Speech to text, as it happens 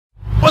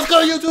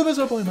going on YouTube? It's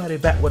your boy Marty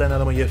back with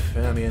another one, you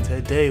feel me? And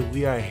today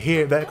we are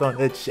here back on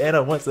the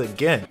channel once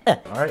again.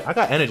 Alright, I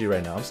got energy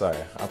right now, I'm sorry.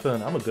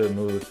 I'm a good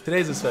mood.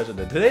 Today's a special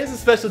day. Today's a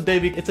special day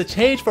because it's a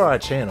change for our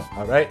channel,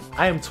 alright?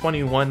 I am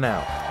 21 now,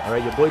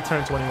 alright? Your boy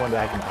turned 21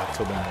 back in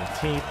October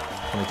 19th,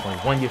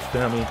 2021, you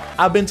feel me?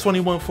 I've been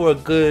 21 for a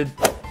good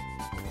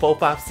 4,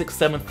 5, 6,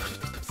 7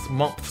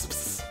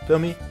 months, feel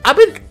me?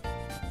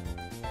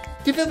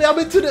 You feel me? I've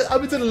been to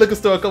the liquor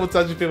store a couple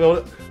times, you feel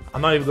me? I'm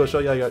not even gonna show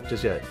y'all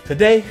just yet.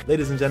 Today,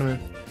 ladies and gentlemen,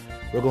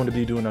 we're going to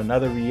be doing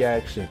another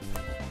reaction.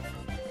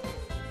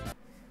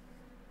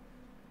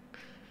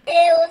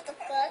 Ew, what the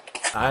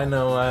fuck? I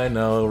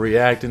know,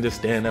 reacting to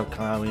stand-up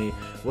comedy.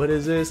 What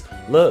is this?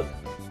 Look,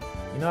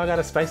 you know I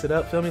gotta spice it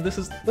up, feel me?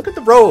 Look at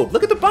the robe,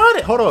 look at the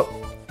bonnet, hold up.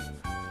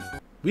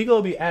 We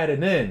gonna be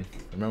adding in,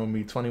 remember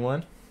me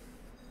 21?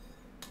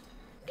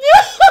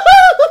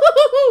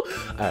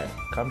 Alright,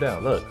 calm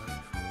down, look,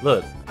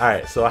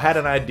 alright, so I had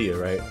an idea,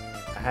 right?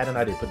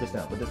 Put this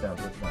down.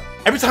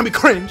 Every time we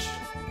cringe,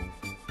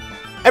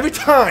 every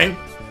time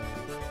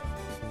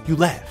you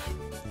laugh,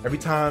 every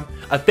time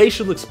a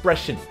facial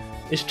expression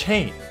is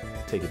changed,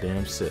 take a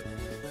damn sip.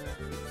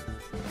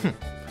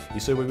 You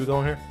see where we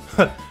going here?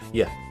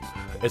 Yeah,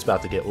 it's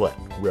about to get what?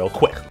 Real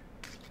quick.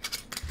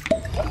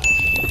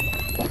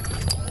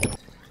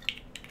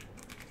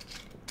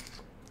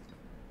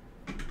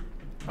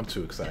 I'm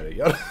too excited,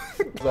 y'all.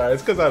 Sorry,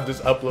 it's because I've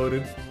just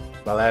uploaded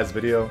my last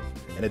video.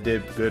 And it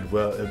did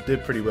it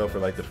did pretty well for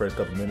like the first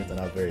couple minutes, and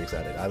I was very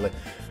excited. I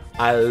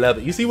love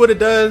it. You see what it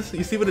does?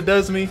 You see what it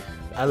does to me?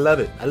 I love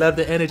it. I love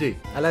the energy.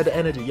 I love the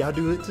energy. Y'all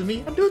do it to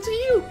me, I do it to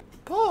you.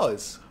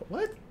 Pause.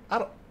 What?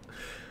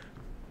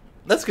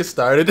 Let's get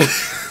started.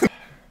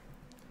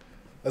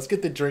 Let's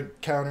get the drink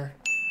counter.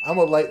 I'm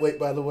a lightweight,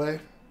 by the way.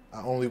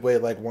 I only weigh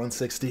like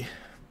 160,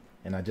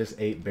 and I just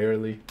ate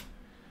barely.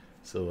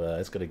 So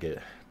it's gonna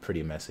get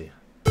pretty messy.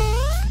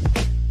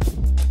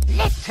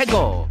 Let's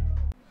go.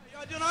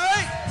 Doing all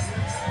right?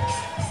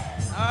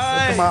 All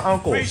right. Look at my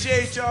uncle.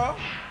 Appreciate y'all.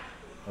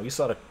 Oh, you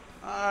saw the...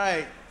 All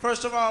right.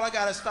 First of all, I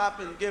got to stop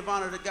and give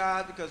honor to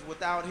God because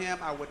without him,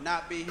 I would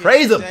not be here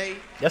Praise today.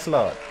 him. Yes,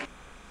 Lord.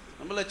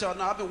 I'm going to let y'all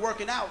know I've been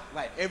working out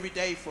like every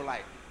day for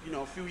like,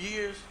 a few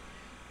years.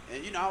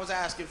 And, I was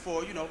asking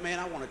for, man,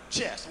 I want a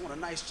chest. I want a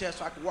nice chest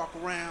so I can walk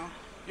around.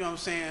 You know what I'm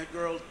saying?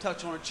 Girl,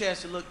 touch on her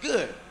chest and look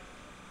good.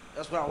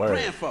 That's what I was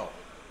praying for.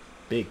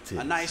 Big titties.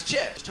 A nice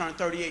chest. Turned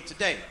 38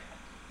 today.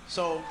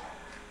 So...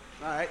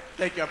 all right,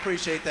 thank you, I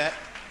appreciate that.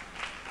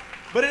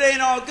 But it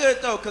ain't all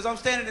good though, because I'm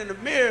standing in the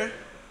mirror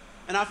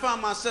and I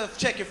found myself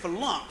checking for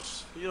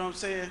lumps. You know what I'm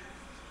saying?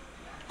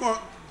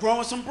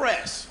 Growing some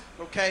breasts,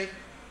 okay?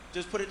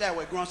 Just put it that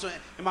way, growing some,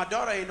 and my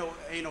daughter ain't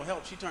no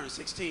help, she turned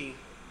 16.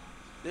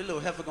 This little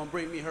heifer gonna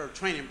bring me her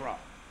training bra.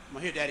 I'm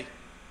like, here daddy,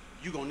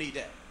 you gonna need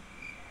that.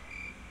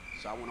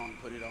 So I went on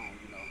and put it on,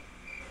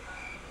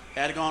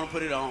 Had to go on and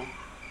put it on.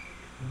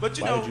 But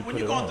when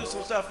you're going through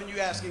some stuff and you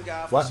asking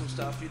God for some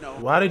stuff,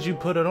 Why did you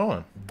put it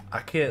on? I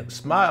can't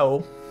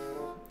smile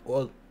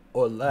or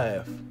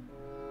laugh.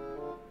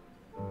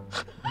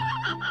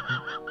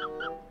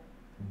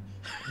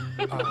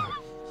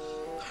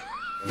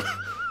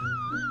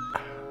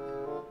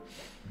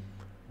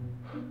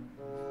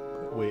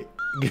 Wait,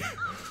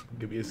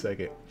 give me a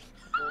second.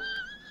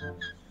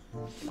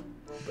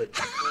 But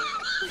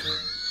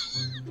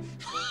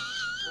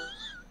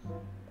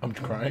I'm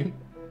crying.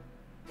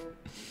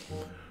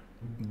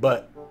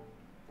 But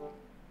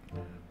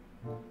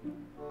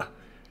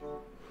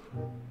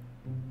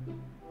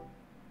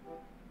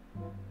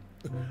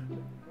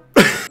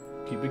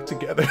keep it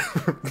together.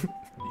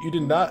 You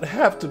did not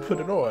have to put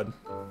it on.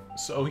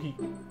 So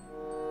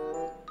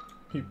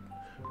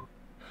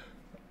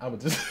I'm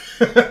just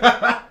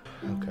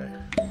okay.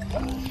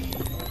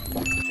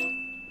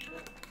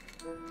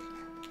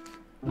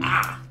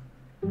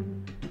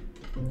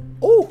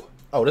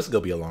 Oh, this is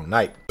gonna be a long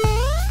night.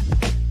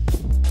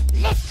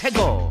 Let's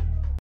go.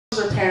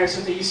 Our parents,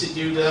 what they used to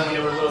do to them when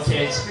they were little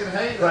kids,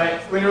 right?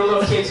 When they were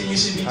little kids, they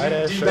used to do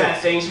bad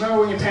things. Remember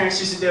when your parents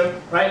used to do,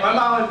 right? My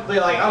mom would be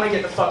like, I'm gonna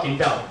get the fucking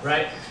belt,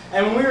 right?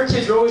 And when we were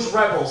kids, we were always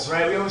rebels,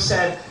 right? We always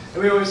said,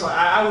 and we always like,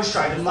 I always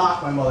tried to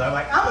mock my mother. I'm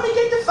like, I'm gonna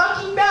get the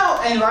fucking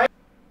belt, and right?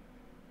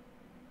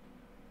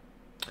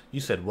 You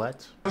said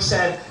what?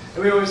 And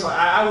we always like,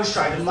 I always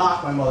tried to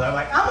mock my mother. I'm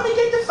like, I'm gonna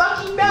get the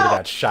fucking belt. You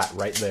got shot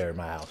right there in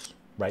my house,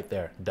 right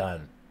there,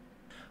 done.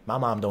 My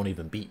mom don't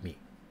even beat me,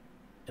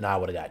 and I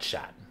would have got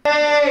shot.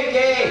 Hey,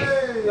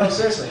 gay! No,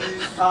 seriously.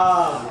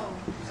 So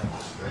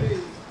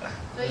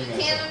you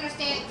can't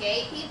understand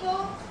gay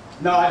people?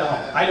 No,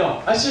 I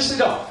don't. I seriously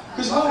don't.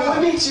 Because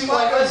what makes you,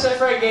 like, let's say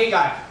for a gay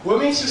guy, what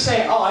makes you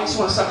say, oh, I just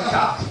want to suck a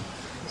cock?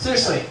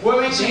 Seriously,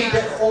 what makes you get,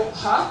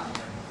 huh?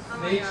 Oh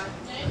my God.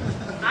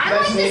 I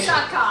like to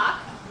suck cock.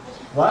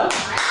 What?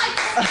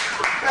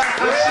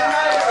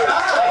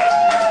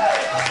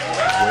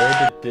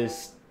 Where did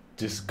this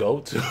just go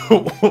to?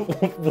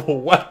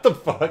 What the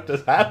fuck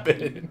just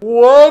happened?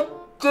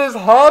 What just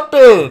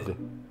happened?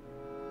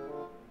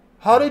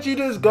 How did you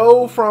just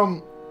go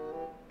from...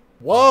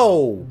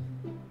 Whoa.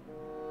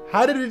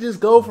 How did it just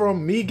go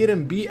from me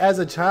getting beat as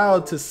a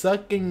child to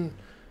sucking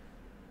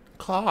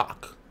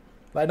cock?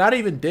 Like, not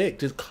even dick,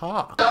 just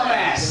cock.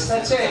 Dumbass,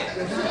 that's it.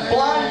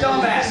 Blonde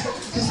dumbass.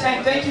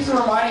 Thank you for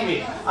reminding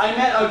me. I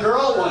met a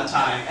girl one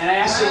time, and I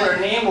asked her what her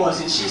name was,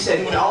 and she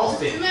said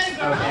Dolphin.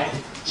 Okay?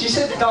 She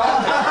said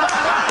Dolphin.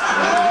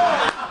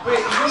 Wait,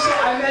 you said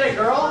I met a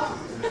girl?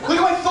 Look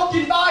at my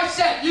fucking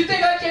bicep! You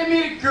think I can't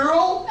meet a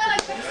girl?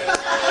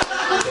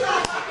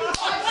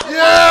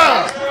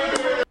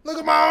 Yeah! Look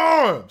at my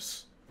arms!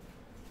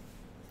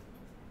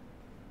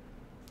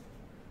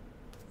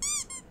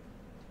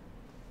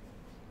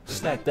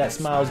 Stack that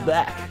smiles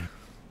back.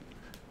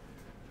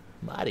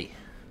 Mighty.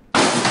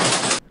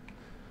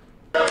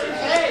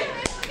 Hey!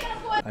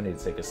 I need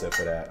to take a sip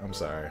of that. I'm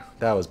sorry.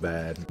 That was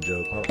bad.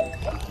 Joke. Oh.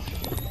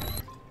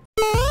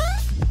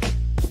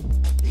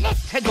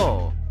 Let's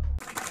go.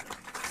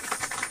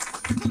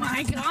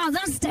 My God,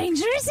 that's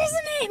dangerous,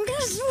 isn't it?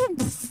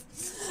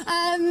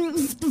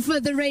 For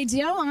the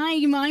radio,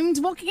 I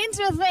mimed walking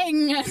into a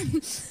thing.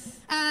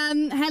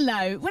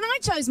 Hello. When I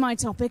chose my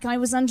topic, I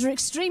was under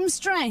extreme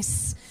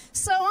stress.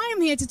 So I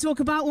am here to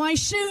talk about why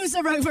shoes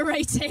are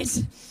overrated.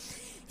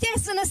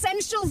 Yes, an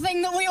essential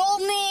thing that we all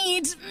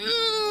need.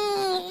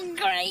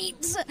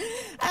 Great.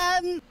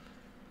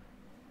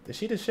 Did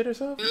she just shit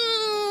herself?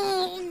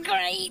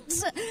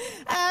 Great.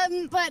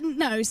 But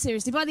no,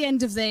 seriously, by the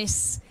end of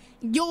this,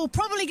 you're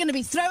probably going to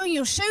be throwing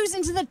your shoes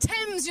into the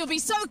Thames. You'll be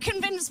so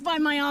convinced by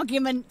my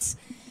argument.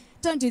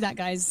 Don't do that,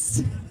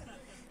 guys.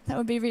 That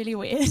would be really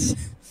weird.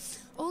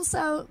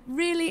 Also,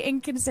 really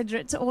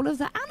inconsiderate to all of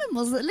the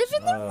animals that live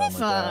in the river. My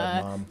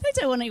God, Mom. They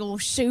don't want your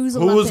shoes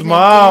all up Who's in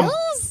Mom? their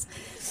gills.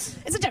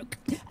 It's a joke.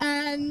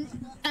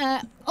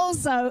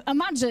 Also,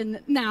 imagine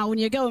now when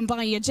you go and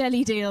buy your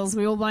jelly deals.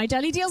 We all buy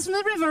jelly deals from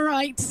the river,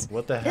 right?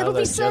 What the hell It'll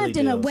be are jelly served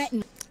in a deals? wet...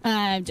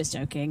 I'm just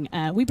joking.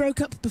 We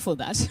broke up before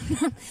that.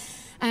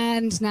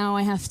 And now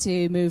I have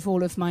to move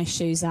all of my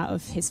shoes out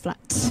of his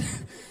flat.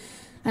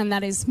 And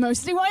that is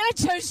mostly why I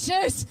chose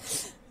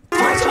shoes.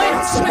 Why do I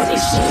have so many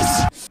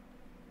shoes?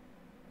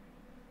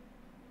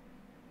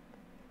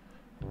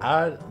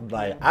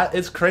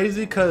 It's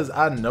crazy because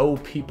I know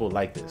people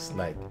like this.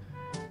 Like,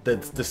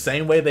 the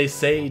same way they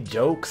say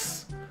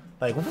jokes.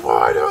 Like,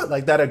 why do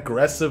like that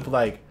aggressive,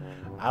 like,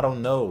 I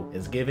don't know.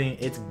 It's giving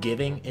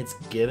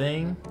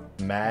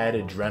mad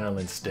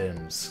adrenaline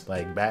stems.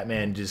 Like,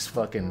 Batman just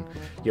fucking,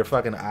 your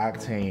fucking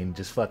octane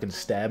just fucking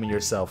stabbing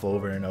yourself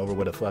over and over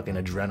with a fucking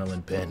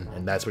adrenaline pin.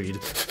 And that's where you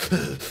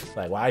just,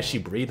 like, why is she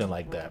breathing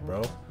like that,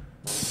 bro?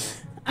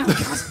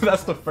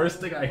 That's the first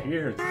thing I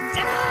hear.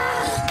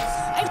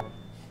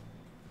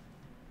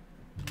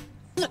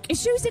 Look, if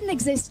shoes didn't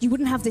exist, you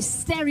wouldn't have this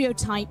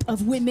stereotype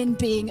of women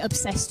being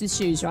obsessed with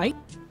shoes, right?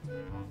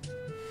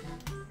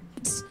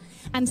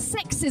 And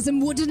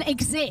sexism wouldn't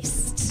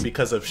exist.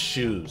 Because of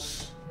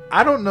shoes.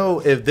 I don't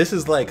know if this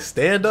is like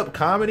stand-up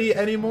comedy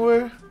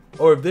anymore,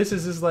 or if this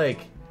is just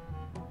like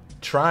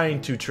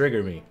trying to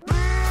trigger me.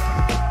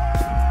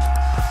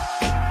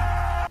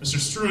 Mr.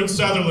 Struan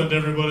Sutherland,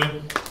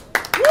 everybody.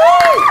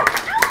 Woo!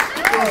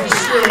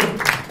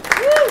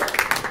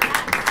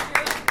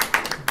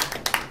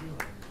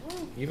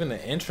 Even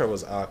the intro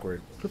was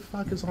awkward. Who the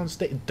fuck is on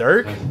stage?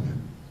 Dirk?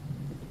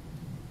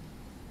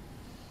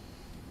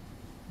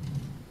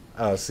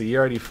 Oh, so you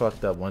already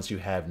fucked up once you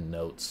have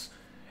notes.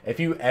 If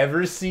you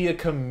ever see a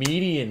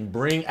comedian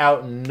bring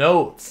out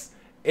notes,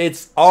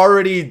 it's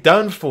already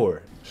done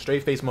for.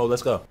 Straight face mode,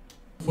 let's go.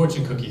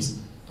 Fortune cookies.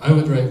 I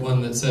would write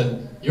one that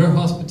said, "Your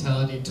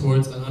hospitality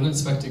towards an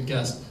unexpected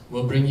guest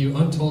will bring you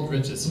untold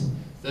riches."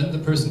 Then the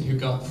person who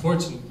got the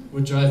fortune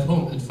would drive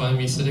home and find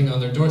me sitting on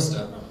their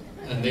doorstep,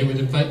 and they would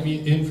invite me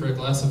in for a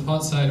glass of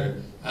hot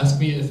cider, ask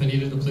me if I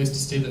needed a place to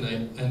stay the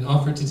night, and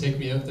offer to take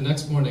me out the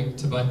next morning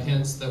to buy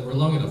pants that were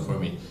long enough for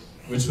me,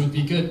 which would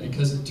be good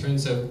because it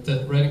turns out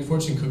that writing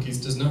fortune cookies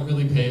does not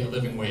really pay a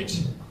living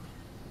wage.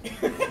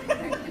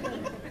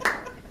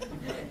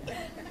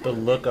 The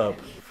look up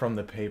from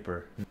the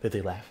paper. Did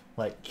they laugh?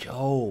 Like,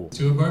 yo.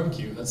 To a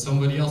barbecue at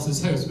somebody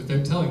else's house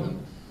without telling them.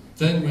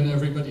 Then when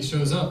everybody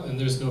shows up and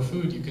there's no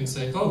food, you can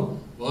say, "Oh,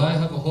 well, I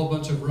have a whole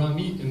bunch of raw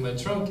meat in my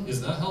trunk.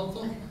 Is that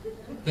helpful?"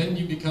 Then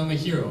you become a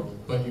hero,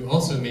 but you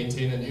also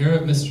maintain an air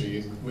of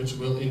mystery which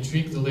will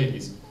intrigue the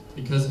ladies,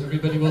 because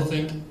everybody will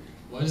think,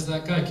 "Why does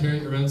that guy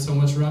carry around so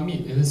much raw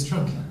meat in his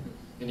trunk?"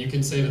 And you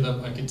can say to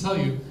them, "I could tell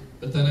you,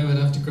 but then I would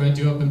have to grind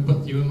you up and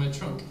put you in my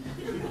trunk."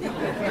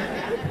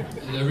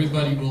 And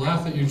everybody will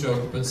laugh at your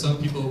joke, but some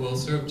people will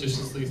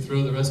surreptitiously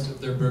throw the rest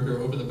of their burger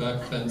over the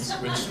back fence,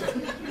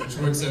 which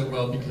works out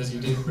well because you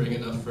didn't bring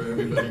enough for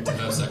everybody to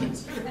have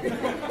seconds.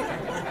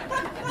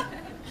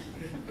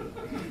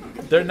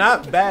 They're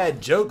not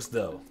bad jokes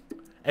though.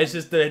 It's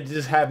just they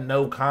just have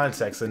no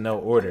context and no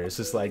order. It's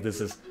just like, this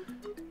is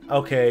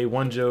okay,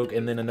 one joke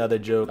and then another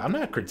joke. I'm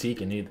not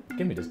critiquing either.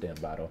 Give me this damn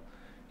bottle.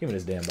 Give me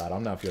this damn bottle.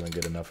 I'm not feeling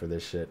good enough for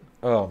this shit.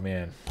 Oh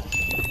man.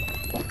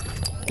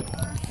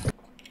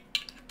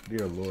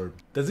 Dear Lord.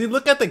 Does he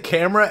look at the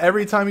camera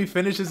every time he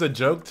finishes a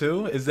joke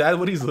too? Is that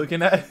what he's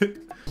looking at?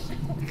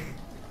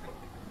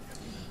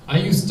 I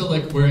used to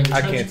like wearing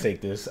I can't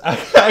take this. I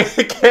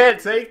can't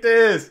take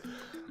this.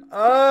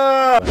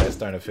 Oh, it's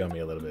starting to feel me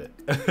a little bit.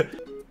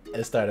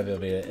 It's starting to feel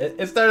me.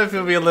 It's starting to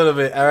feel me a little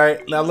bit. All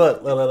right, now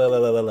look.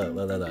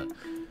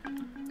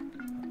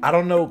 I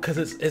don't know, cause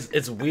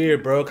it's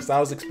weird, bro. Cause I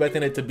was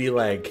expecting it to be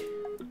like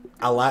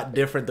a lot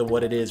different than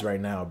what it is right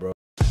now, bro.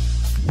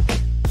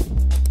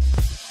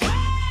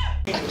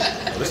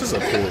 This is a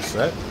cool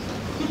set.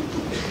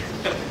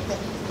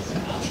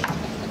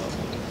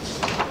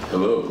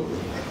 Hello.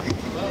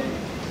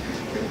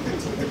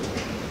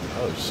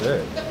 Oh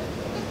shit.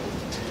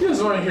 You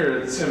guys want to hear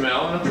a Tim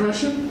Allen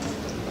impression?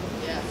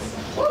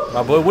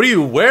 My boy, what are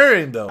you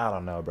wearing though? I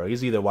don't know, bro.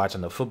 He's either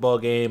watching the football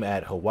game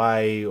at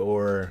Hawaii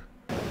or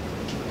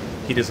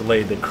he just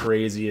laid the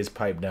craziest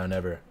pipe down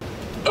ever.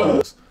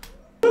 Oh.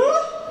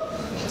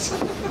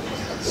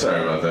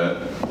 Sorry about that.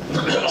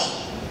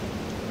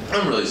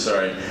 I'm really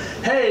sorry.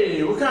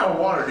 Hey, what kind of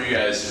water do you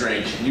guys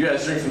drink? You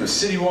guys drink from the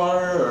city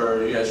water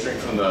or you guys drink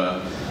from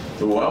the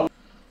well?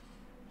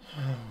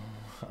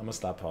 I'm gonna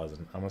stop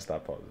pausing. I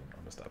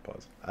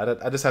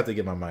just have to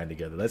get my mind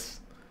together. Let's.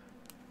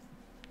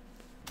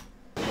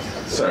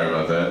 Sorry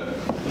about that.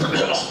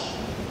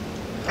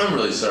 I'm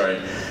really sorry.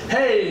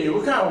 Hey,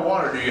 what kind of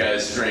water do you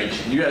guys drink?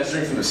 You guys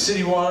drink from the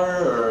city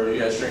water or you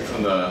guys drink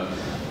from the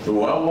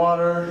well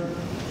water?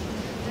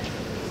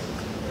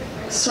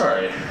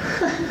 Sorry.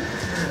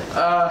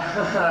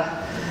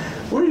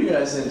 What are you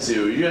guys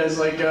into? You guys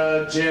like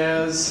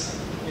jazz?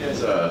 You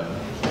guys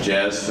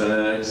jazz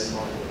fanatics?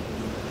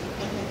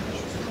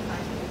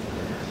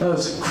 That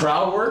was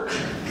crowd work?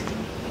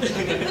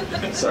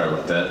 Sorry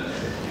about that.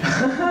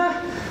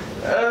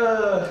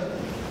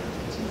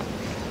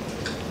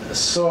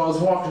 So I was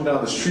walking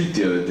down the street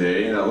the other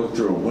day and I looked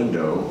through a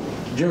window.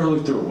 Did you ever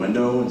look through a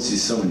window and see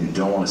someone you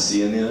don't want to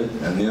see on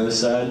the other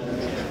side?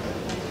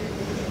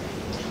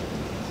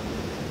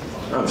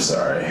 I'm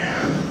sorry.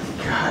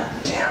 God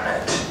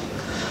damn it.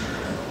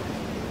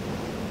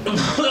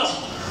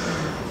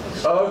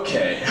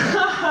 Okay.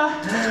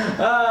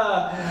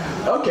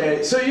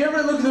 Okay, so you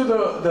ever look through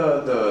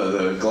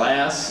the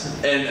glass?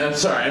 And I'm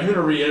sorry, I'm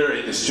gonna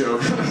reiterate this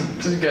joke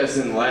because you guys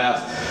didn't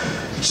laugh.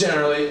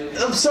 Generally,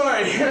 I'm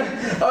sorry.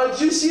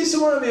 Did you see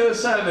someone on the other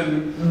side of the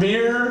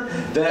mirror?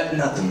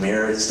 Not the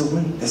mirror. It's the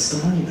window. It's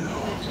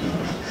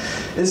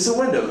the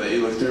window that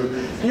you look through.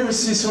 You ever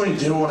see someone you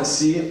didn't want to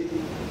see?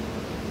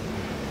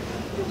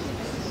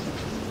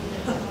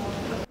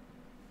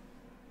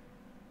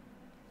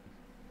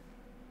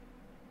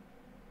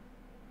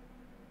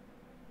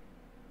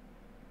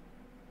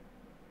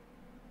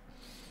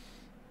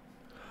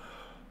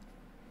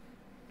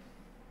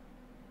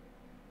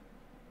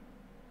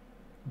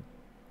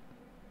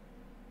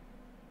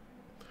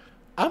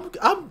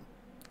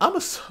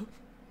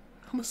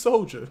 I'm a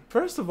soldier.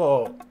 First of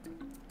all,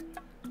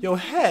 your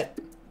hat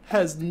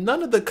has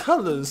none of the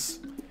colors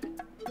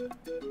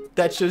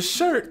that your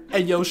shirt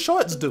and your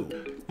shorts do.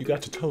 You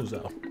got your toes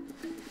out.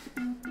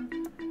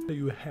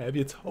 You have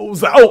your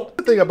toes out.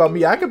 The thing about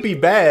me, I could be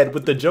bad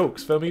with the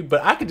jokes, feel me?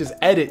 But I could just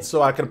edit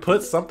so I can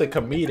put something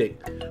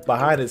comedic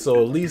behind it, so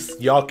at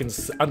least y'all can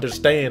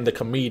understand the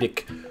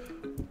comedic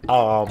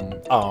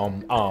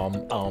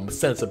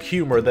sense of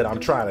humor that I'm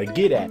trying to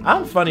get at.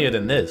 I'm funnier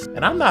than this,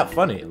 and I'm not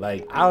funny.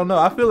 Like, I don't know,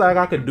 I feel like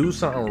I could do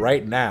something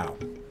right now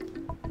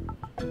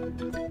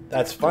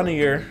that's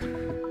funnier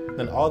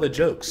than all the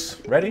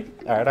jokes. Ready?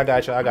 All right, I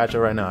got you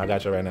right now.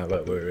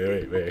 Look, wait.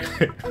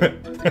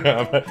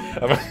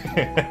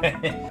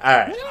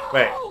 All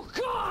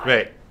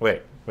right,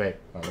 wait.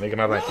 I'm making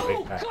my blanket. Wait.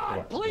 All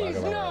right,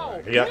 come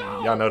on.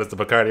 Y'all notice the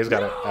Bacardi's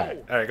got it. All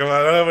right, come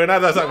on. We're not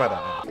talking about that.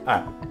 All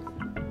right.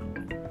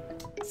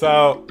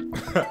 So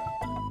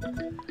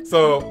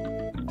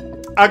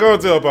I go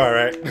into a bar,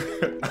 right?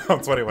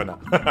 I'm 21 now.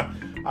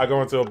 I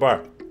go into a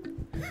bar.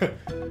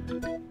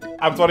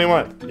 I'm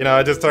 21. You know,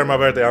 I just turned my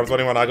birthday. I'm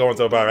 21. I go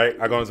into a bar, right?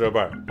 I go into a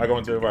bar. And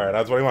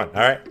I'm 21, all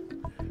right?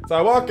 So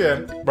I walk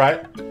in,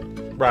 right?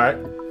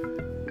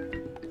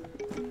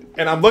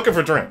 And I'm looking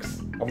for drinks.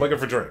 I'm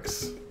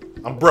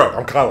broke.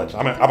 I'm college.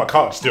 I'm a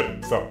college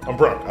student, so I'm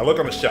broke. I look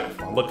on the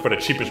shelf. I'm looking for the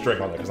cheapest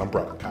drink on there because I'm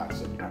broke. I'm college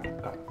student. All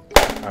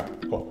right,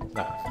 cool.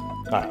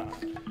 All right.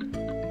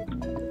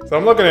 So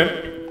I'm looking in,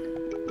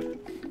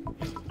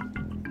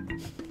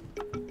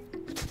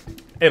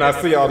 and I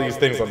see all these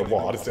things on the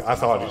wall. I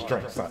saw all these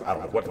drinks. I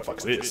don't know what the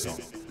fuck this is. So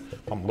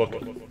I'm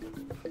looking,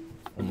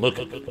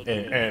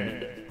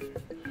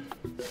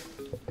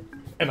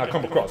 and I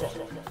come across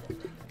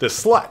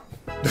this slut.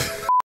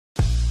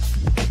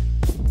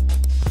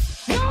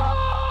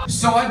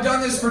 So I've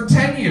done this for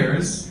 10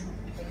 years.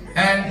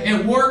 And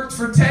it worked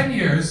for 10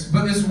 years,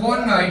 but this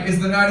one night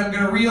is the night I'm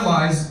going to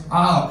realize,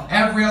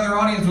 every other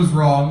audience was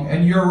wrong,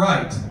 and you're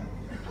right.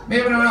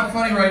 Maybe I'm not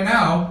funny right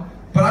now,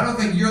 but I don't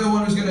think you're the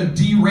one who's going to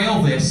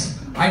derail this.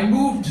 I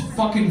moved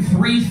fucking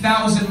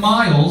 3,000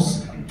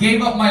 miles,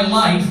 gave up my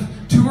life,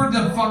 toured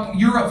the fucking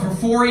Europe for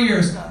 4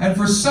 years, and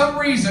for some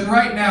reason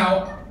right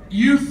now,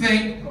 you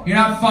think you're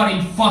not funny,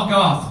 fuck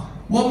off.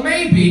 Well,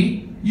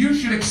 maybe you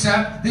should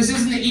accept this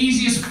isn't the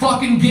easiest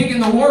fucking gig in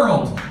the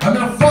world. I'm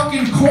in a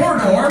fucking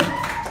corridor.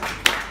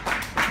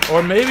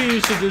 Or maybe you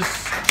should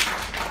just...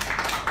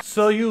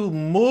 So you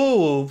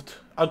moved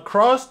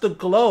across the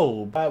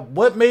globe.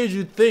 What made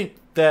you think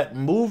that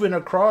moving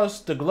across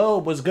the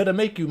globe was gonna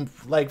make you,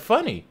 like,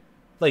 funny?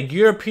 Like,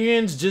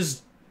 Europeans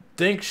just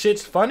think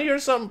shit's funny or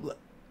something?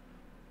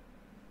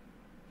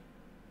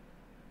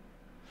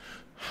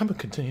 I'm gonna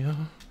continue.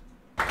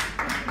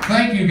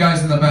 Thank you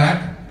guys in the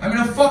back. I'm in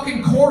a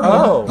fucking corridor.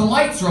 Oh. The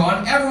lights are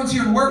on. Everyone's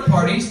here to work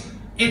parties.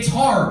 It's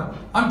hard.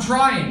 I'm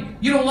trying.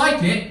 You don't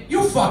like it?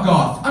 You fuck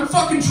off. I'm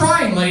fucking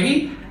trying,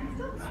 lady.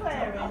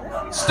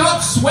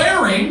 Stop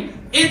swearing.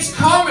 It's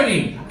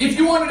comedy. If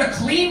you wanted a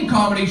clean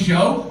comedy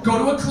show, go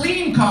to a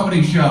clean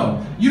comedy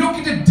show. You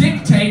don't get to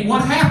dictate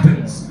what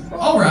happens.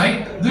 All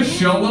right, the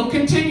show will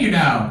continue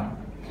now.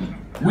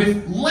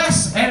 With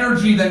less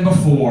energy than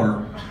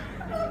before.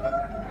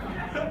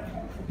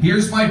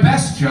 Here's my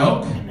best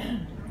joke,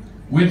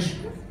 which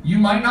you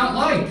might not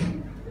like.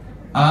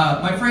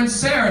 My friend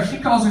Sarah, she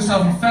calls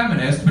herself a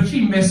feminist, but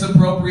she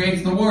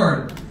misappropriates the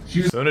word.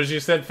 As soon as you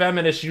said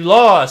feminist, you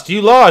lost.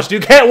 You lost. You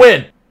can't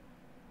win.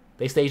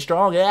 They stay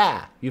strong,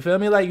 yeah. You feel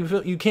me? Like,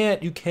 you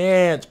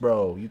can't,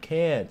 bro. You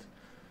can't.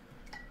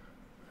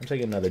 I'm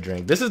taking another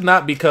drink. This is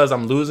not because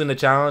I'm losing the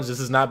challenge. This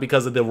is not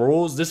because of the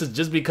rules. This is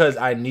just because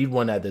I need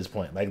one at this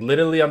point. Like,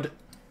 literally, I'm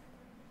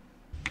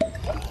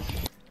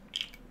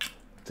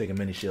taking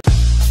mini shield.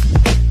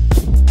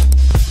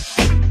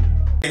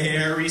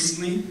 Hair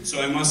recently,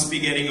 so I must be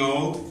getting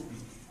old.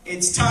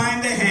 It's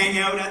time to hang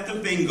out at the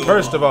bingo.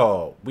 First of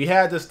all, we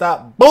had to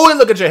stop. Boy,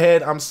 look at your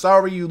head. I'm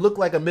sorry, you look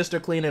like a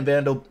Mr. Clean and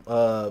Vandal.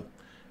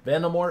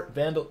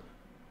 Vandal.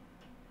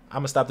 I'm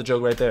gonna stop the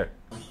joke right there.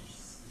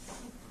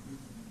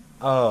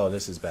 Oh,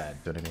 this is bad.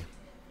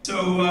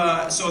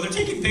 So they're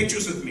taking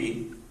pictures with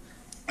me,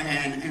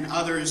 and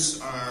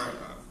others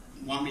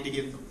want me to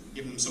give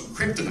them some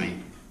kryptonite,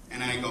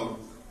 and I go,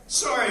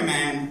 sorry,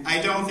 man,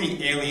 I don't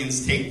think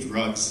aliens take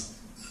drugs.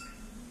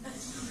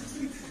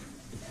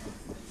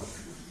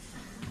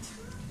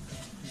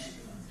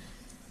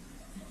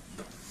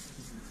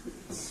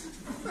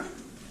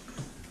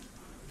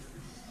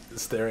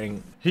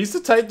 Staring. He's the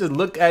type to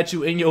look at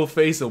you in your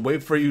face and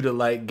wait for you to,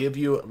 like, give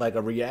you, like,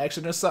 a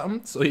reaction or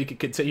something so he can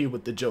continue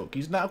with the joke.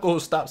 He's not gonna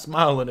stop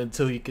smiling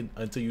until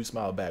you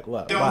smile back.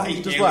 Look, I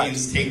don't think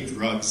aliens take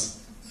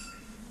drugs.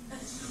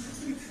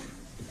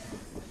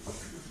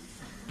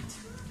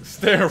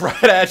 Staring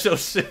right at your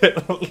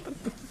shit.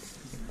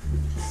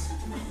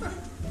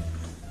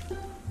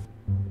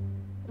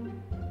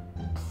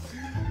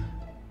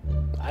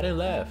 I didn't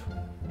laugh.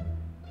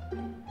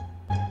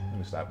 Let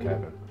me stop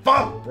capping.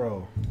 Fuck,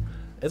 bro.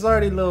 It's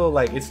already a little,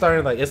 like, it's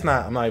starting, like, it's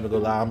not, I'm not even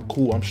gonna lie, I'm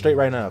cool, I'm straight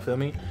right now, feel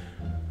me?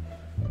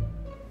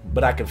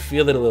 But I can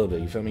feel it a little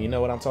bit, you feel me? You know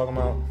what I'm talking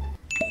about?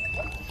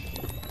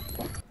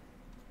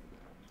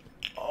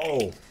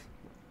 Oh.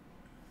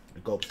 The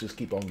gulps just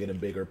keep on getting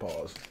bigger,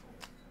 pause.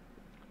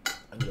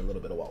 I need a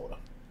little bit of water.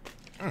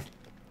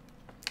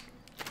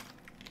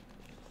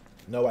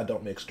 No, I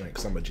don't mix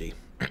drinks, I'm a G.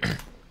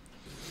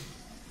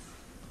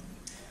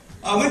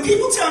 When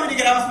people tell me to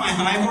get off my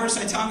high horse,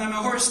 I tell them that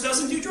my horse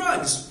doesn't do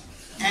drugs.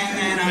 And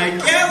then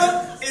I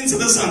gallop into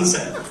the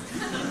sunset.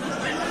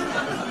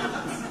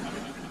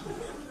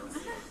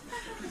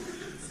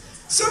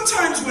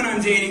 Sometimes when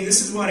I'm dating,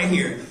 this is what I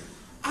hear.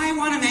 I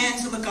want a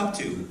man to look up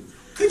to.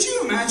 Could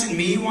you imagine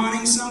me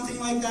wanting something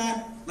like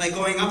that? Like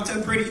going up to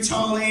a pretty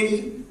tall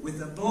lady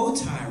with a bow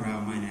tie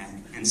around my neck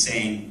and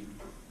saying,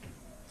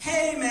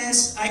 hey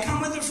miss, I come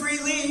with a free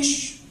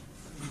leash.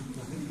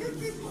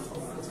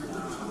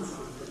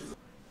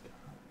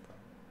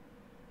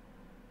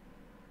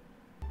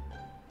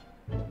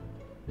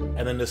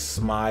 And then the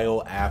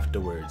smile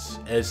afterwards.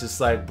 And it's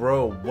just like,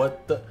 bro,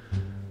 what the...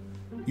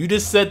 You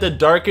just said the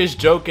darkest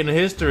joke in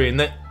history, and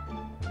that...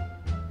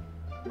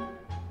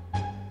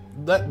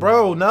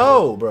 Bro,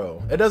 no,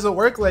 bro. It doesn't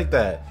work like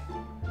that.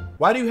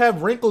 Why do you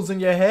have wrinkles in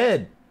your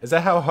head? Is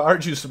that how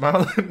hard you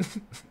smile?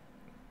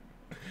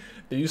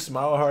 Do you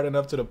smile hard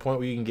enough to the point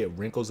where you can get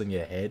wrinkles in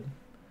your head?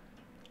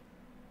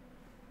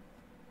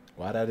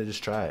 Why did I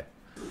just try it?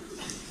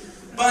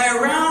 By a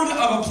round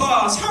of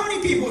applause, how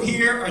many people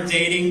here are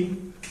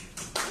dating?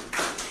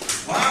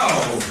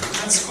 Wow,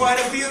 that's quite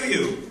a few of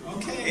you.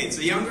 Okay, it's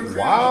a younger crowd.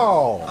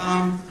 Wow.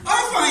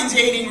 I find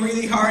dating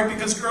really hard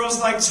because girls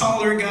like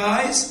taller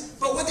guys,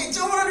 but what they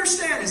don't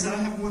understand is that I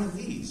have one of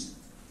these.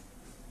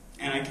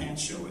 And I can't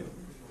show it.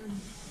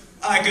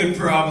 I could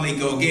probably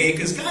go gay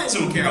because guys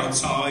don't care how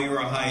tall you or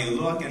how high you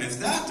look, and if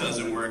that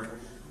doesn't work,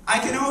 I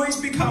can always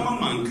become a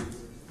monk.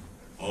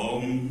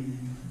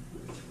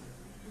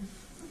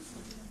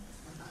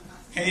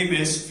 Hey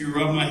miss, if you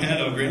rub my head,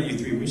 I'll grant you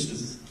 3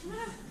 wishes.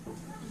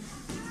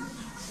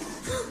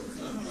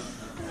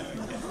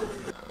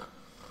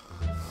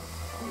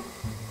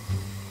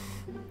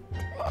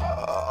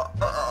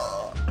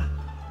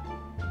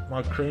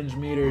 My cringe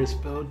meter is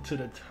filled to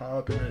the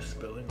top and it's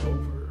spilling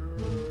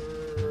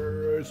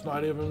over. It's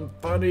not even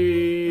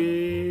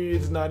funny.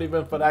 It's not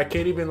even funny. I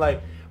can't even,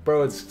 like,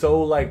 Bro, it's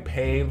so like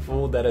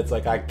painful that it's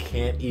like I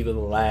can't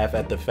even laugh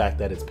at the fact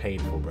that it's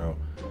painful, bro.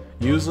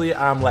 Usually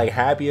I'm like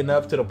happy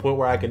enough to the point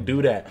where I can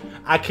do that.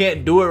 I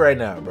can't do it right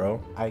now,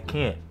 bro. I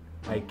can't.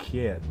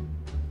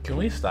 Can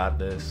we stop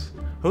this?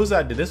 Whose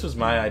idea? This was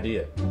my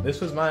idea. This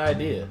was my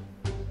idea.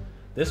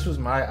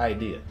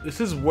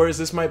 This is worse.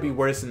 This might be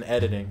worse than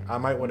editing. I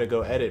might want to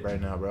go edit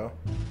right now, bro.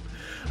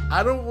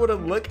 I don't want to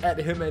look at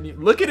him any.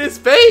 Look at his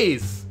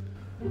face,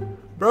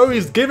 bro.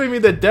 He's giving me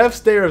the death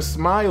stare of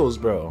smiles,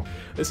 bro.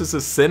 This is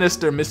a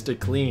sinister Mr.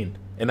 Clean,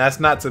 and that's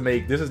not to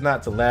make. This is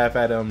not to laugh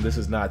at him. This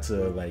is not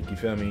to like. You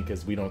feel me?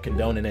 Because we don't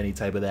condone in any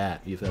type of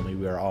that. You feel me?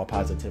 We are all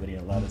positivity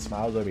and love and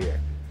smiles over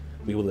here.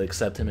 We will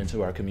accept him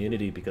into our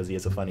community because he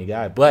is a funny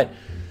guy. But,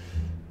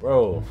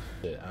 bro,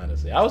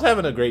 honestly, I was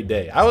having a great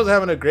day.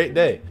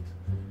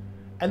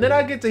 And then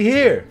I get to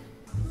hear.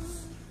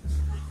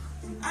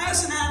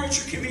 As an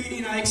amateur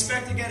comedian, I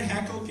expect to get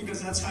heckled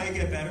because that's how you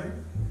get better.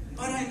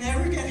 But I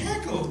never get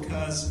heckled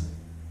because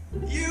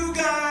you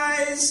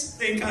guys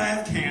think I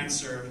have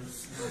cancer.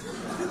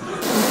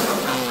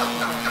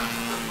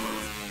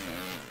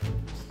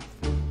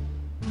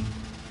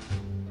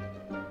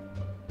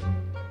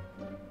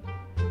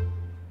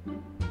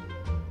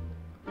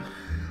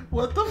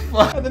 What the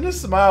fuck? And then the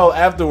smile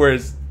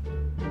afterwards.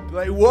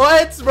 Like,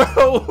 what,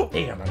 bro?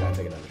 Damn, I gotta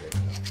take another drink.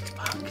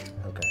 Fuck.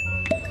 Okay.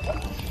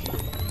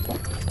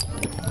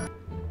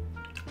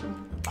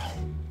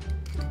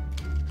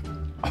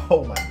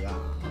 Oh my god.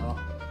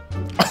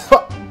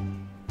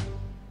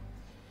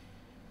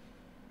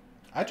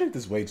 I drink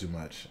this way too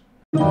much.